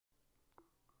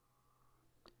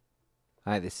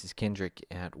Hi, this is Kendrick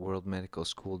at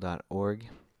worldmedicalschool.org.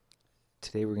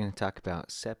 Today we're going to talk about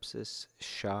sepsis,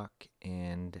 shock,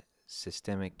 and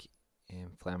systemic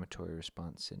inflammatory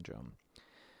response syndrome.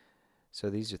 So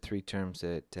these are three terms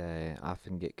that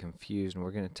often get confused, and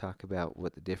we're going to talk about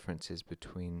what the difference is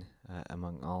between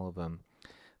among all of them.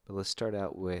 But let's start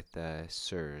out with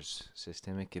SIRS,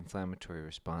 systemic inflammatory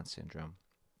response syndrome.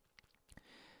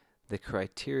 The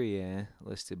criteria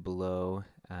listed below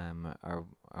are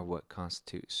what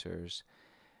constitute SIRS.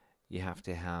 You have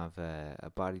to have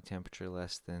a body temperature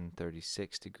less than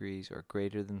 36 degrees or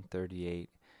greater than 38,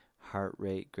 heart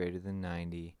rate greater than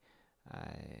 90,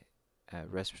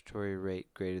 respiratory rate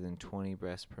greater than 20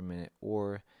 breaths per minute,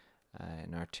 or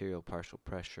an arterial partial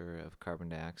pressure of carbon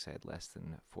dioxide less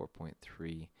than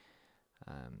 4.3,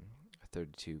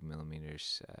 32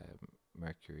 millimeters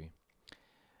mercury.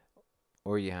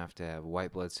 Or you have to have a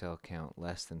white blood cell count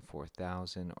less than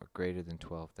 4,000 or greater than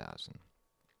 12,000.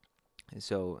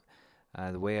 So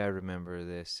the way I remember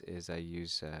this is I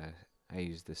use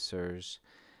the SIRS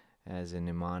as a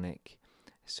mnemonic.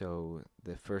 So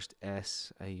the first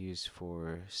S I use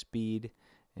for speed,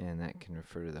 and that can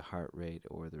refer to the heart rate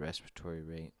or the respiratory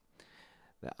rate.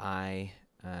 The I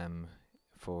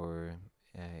for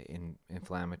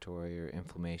inflammatory or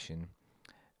inflammation,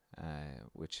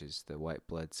 which is the white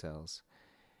blood cells.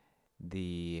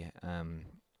 The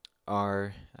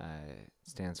R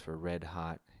stands for red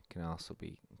hot. It can also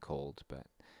be cold, but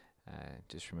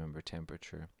just remember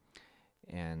temperature.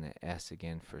 And S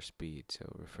again for speed,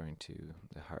 so referring to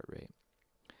the heart rate.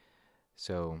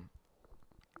 So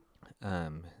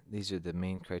these are the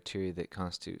main criteria that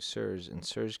constitute SIRS, and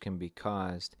SIRS can be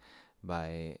caused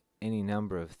by any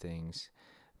number of things,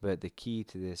 but the key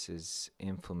to this is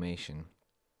inflammation.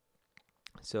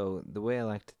 So the way I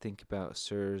like to think about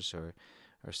SIRS or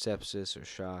sepsis or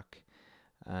shock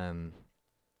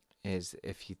is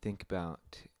if you think about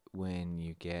when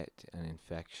you get an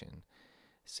infection.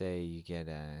 Say you get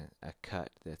a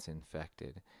cut that's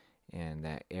infected, and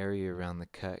that area around the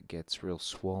cut gets real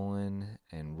swollen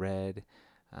and red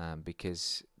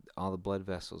because all the blood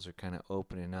vessels are kind of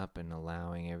opening up and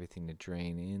allowing everything to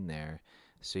drain in there,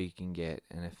 so you can get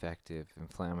an effective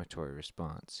inflammatory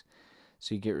response.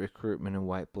 So you get recruitment of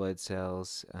white blood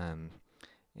cells,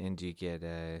 and you get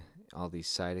all these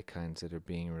cytokines that are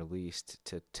being released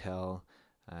to tell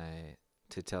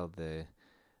the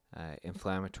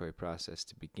inflammatory process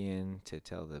to begin, to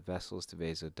tell the vessels to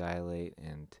vasodilate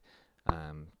and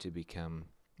to become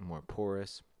more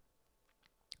porous.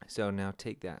 So now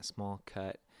take that small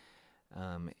cut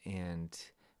and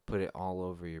put it all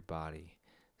over your body.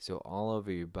 So all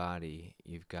over your body,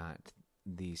 you've got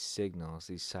these signals,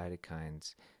 these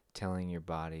cytokines, telling your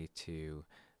body to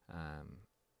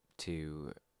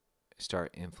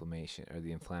start inflammation or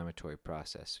the inflammatory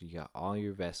process. So you got all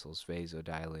your vessels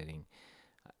vasodilating,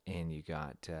 and you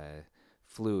got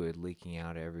fluid leaking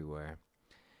out everywhere.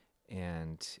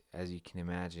 And as you can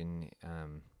imagine,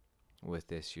 with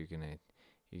this, you're gonna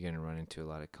run into a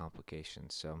lot of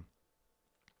complications.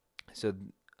 So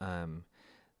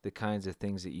the kinds of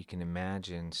things that you can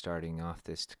imagine starting off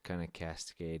this kind of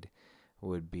cascade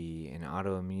would be an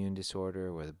autoimmune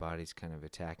disorder where the body's kind of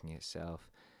attacking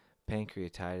itself,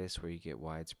 pancreatitis where you get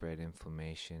widespread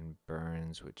inflammation,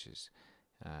 burns, which is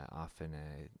often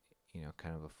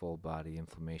kind of a full body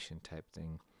inflammation type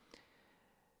thing,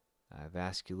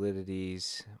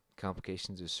 vasculitides,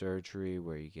 complications of surgery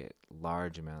where you get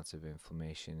large amounts of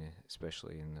inflammation,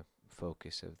 especially in the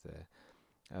focus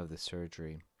of the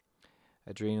surgery,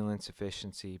 adrenal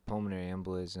insufficiency, pulmonary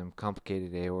embolism,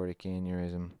 complicated aortic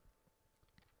aneurysm,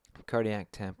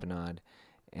 cardiac tamponade,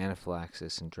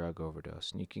 anaphylaxis, and drug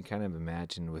overdose. And you can kind of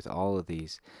imagine with all of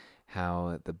these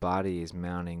how the body is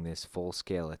mounting this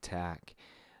full-scale attack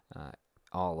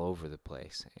all over the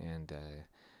place, and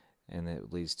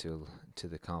that leads to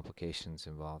the complications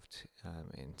involved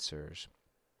in SIRS.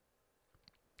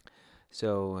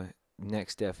 So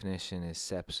next definition is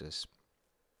sepsis.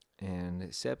 And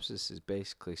sepsis is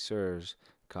basically SIRS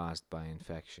caused by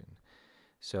infection.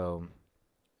 So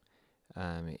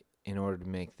in order to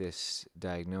make this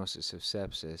diagnosis of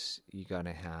sepsis, you got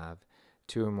to have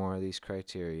two or more of these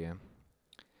criteria.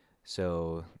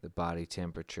 So the body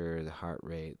temperature, the heart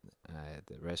rate,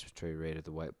 the respiratory rate of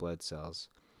the white blood cells,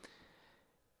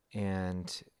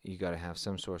 and you got to have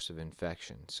some source of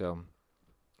infection. So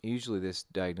usually this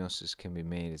diagnosis can be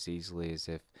made as easily as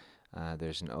if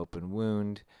there's an open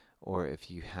wound, or if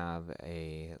you have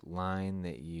a line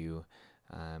that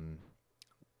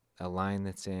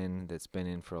that's been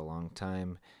in for a long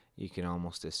time, you can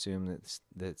almost assume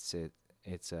it's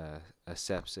a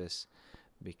sepsis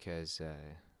because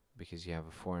because you have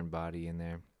a foreign body in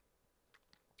there,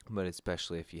 but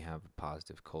especially if you have a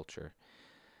positive culture.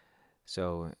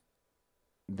 So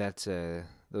those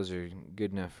are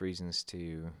good enough reasons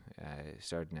to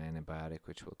start an antibiotic,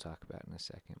 which we'll talk about in a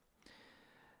second.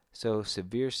 So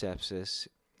severe sepsis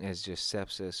is just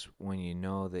sepsis when you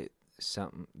know that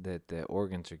the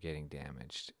organs are getting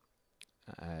damaged.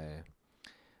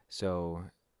 So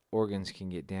organs can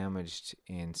get damaged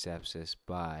in sepsis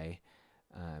by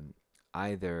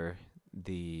either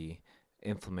the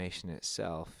inflammation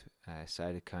itself,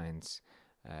 cytokines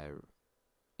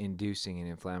inducing an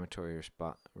inflammatory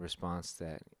response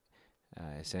that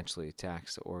essentially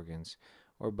attacks the organs,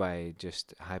 or by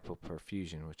just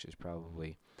hypoperfusion, which is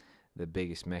probably the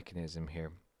biggest mechanism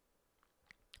here.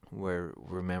 Where,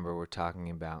 remember, we're talking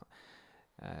about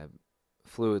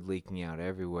fluid leaking out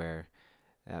everywhere.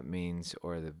 That means,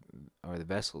 or the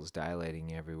vessels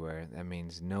dilating everywhere. That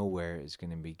means nowhere is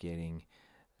going to be getting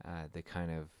the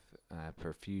kind of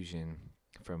perfusion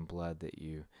from blood that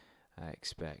you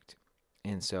expect.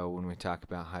 And so when we talk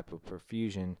about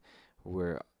hypoperfusion,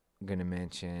 we're going to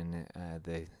mention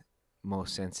the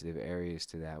most sensitive areas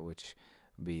to that, which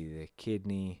would be the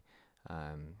kidney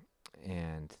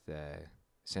and the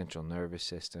central nervous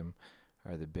system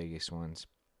are the biggest ones.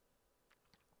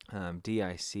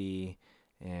 DIC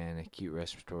and acute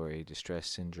respiratory distress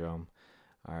syndrome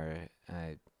are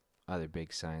other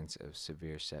big signs of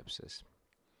severe sepsis.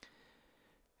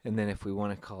 And then if we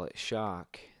want to call it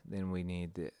shock, then we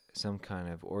need some kind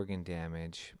of organ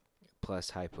damage plus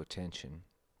hypotension.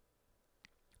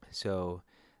 So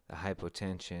the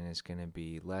hypotension is going to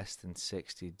be less than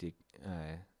 60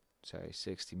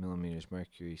 millimeters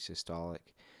mercury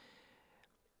systolic.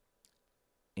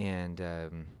 And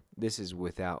this is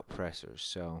without pressors.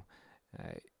 So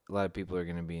a lot of people are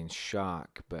going to be in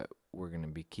shock, but we're going to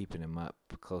be keeping them up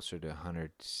closer to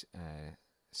 100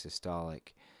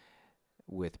 systolic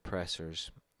with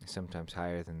pressors, sometimes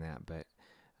higher than that, but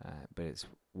it's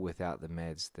without the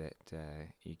meds that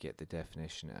you get the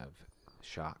definition of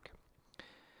shock.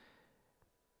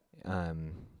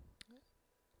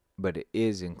 But it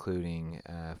is including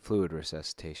fluid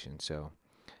resuscitation. So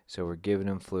we're giving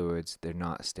them fluids. They're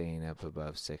not staying up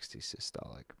above 60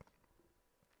 systolic.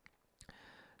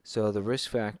 So the risk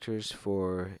factors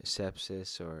for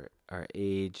sepsis are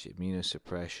age,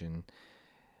 immunosuppression.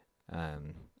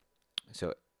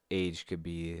 So age could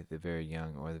be the very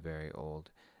young or the very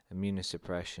old.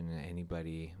 Immunosuppression,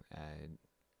 anybody,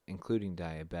 including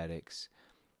diabetics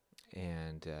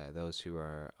and those who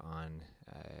are on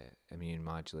immune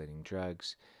modulating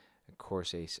drugs, of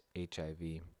course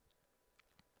HIV.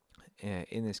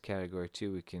 In this category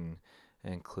too, we can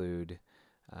include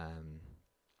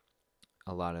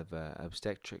a lot of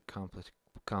obstetric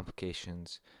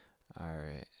complications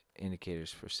are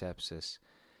indicators for sepsis.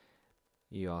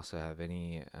 You also have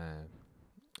any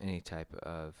type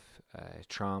of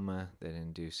trauma that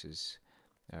induces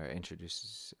or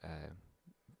introduces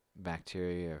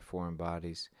bacteria or foreign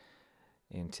bodies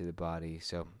into the body.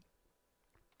 So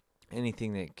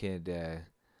anything that could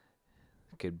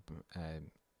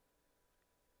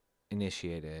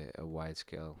initiate a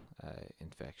wide-scale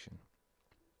infection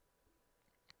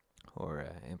or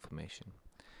inflammation.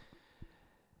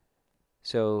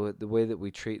 So the way that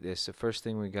we treat this, the first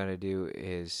thing we got to do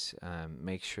is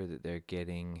make sure that they're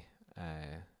getting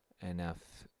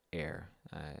enough air,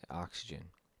 oxygen.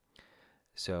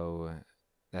 So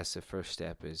that's the first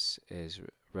step is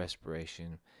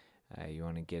respiration. You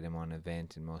want to get them on a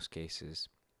vent in most cases.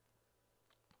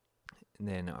 And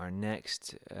then our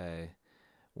next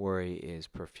worry is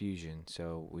perfusion.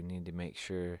 So we need to make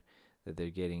sure that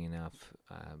they're getting enough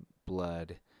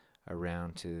blood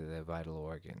around to the vital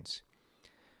organs.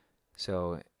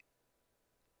 So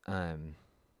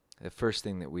the first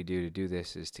thing that we do to do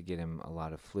this is to get them a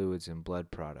lot of fluids and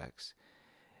blood products.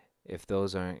 If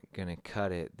those aren't going to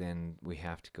cut it, then we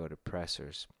have to go to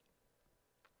pressors.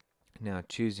 Now,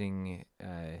 choosing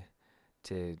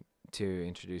to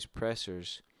introduce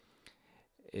pressors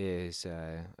is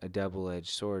a double-edged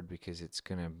sword, because it's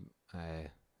going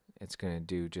to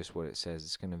do just what it says.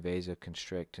 It's going to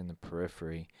vasoconstrict in the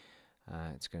periphery.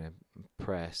 It's going to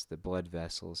press the blood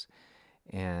vessels,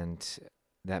 and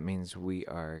that means we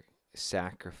are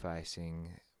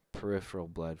sacrificing peripheral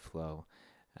blood flow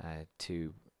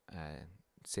to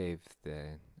save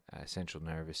the central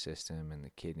nervous system and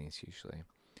the kidneys usually.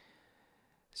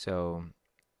 So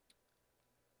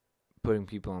putting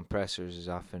people on pressors is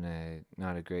often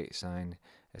not a great sign,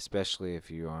 especially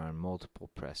if you are on multiple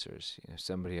pressors.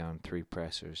 Somebody on 3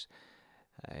 pressors,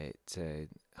 it's a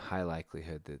high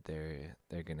likelihood that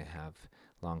they're going to have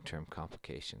long-term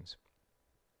complications.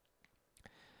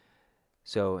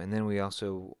 So, and then we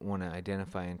also want to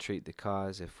identify and treat the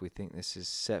cause. If we think this is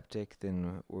septic,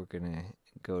 then we're going to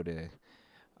go to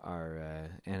our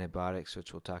antibiotics,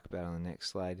 which we'll talk about on the next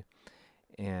slide.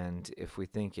 And if we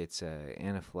think it's an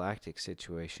anaphylactic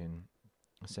situation,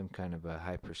 some kind of a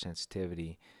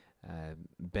hypersensitivity,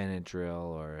 Benadryl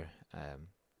or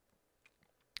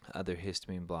other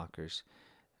histamine blockers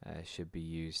should be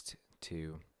used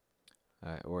to,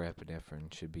 or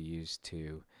epinephrine should be used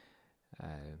to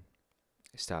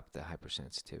stop the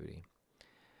hypersensitivity.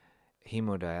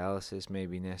 Hemodialysis may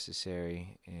be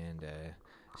necessary, and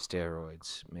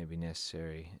steroids may be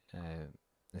necessary,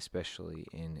 especially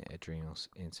in adrenal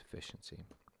insufficiency.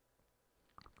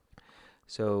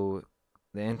 So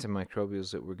the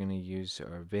antimicrobials that we're going to use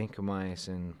are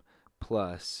vancomycin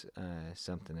plus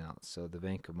something else. So the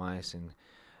vancomycin,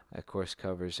 of course,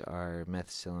 covers our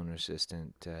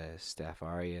methicillin-resistant Staph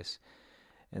aureus,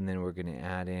 and then we're going to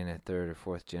add in a third or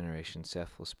fourth generation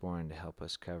cephalosporin to help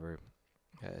us cover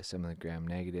some of the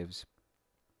gram-negatives.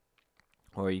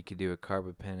 Or you could do a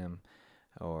carbapenem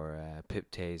or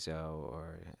piptazo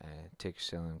or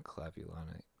ticagrelin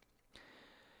clavulanate.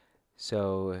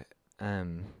 So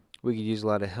we could use a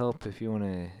lot of help. If you want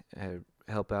to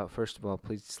help out, first of all,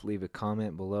 please leave a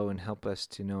comment below and help us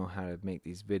to know how to make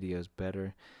these videos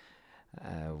better.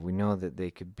 We know that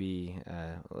they could be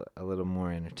a little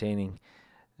more entertaining,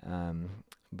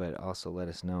 but also let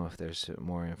us know if there's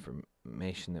more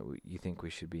information that you think we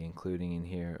should be including in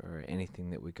here, or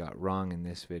anything that we got wrong in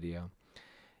this video.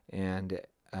 And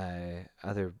there's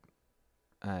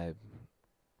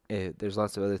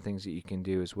lots of other things that you can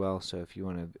do as well. So if you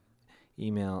want to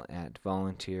email at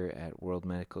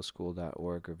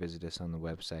volunteer@worldmedicalschool.org or visit us on the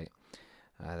website,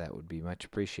 that would be much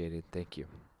appreciated. Thank you.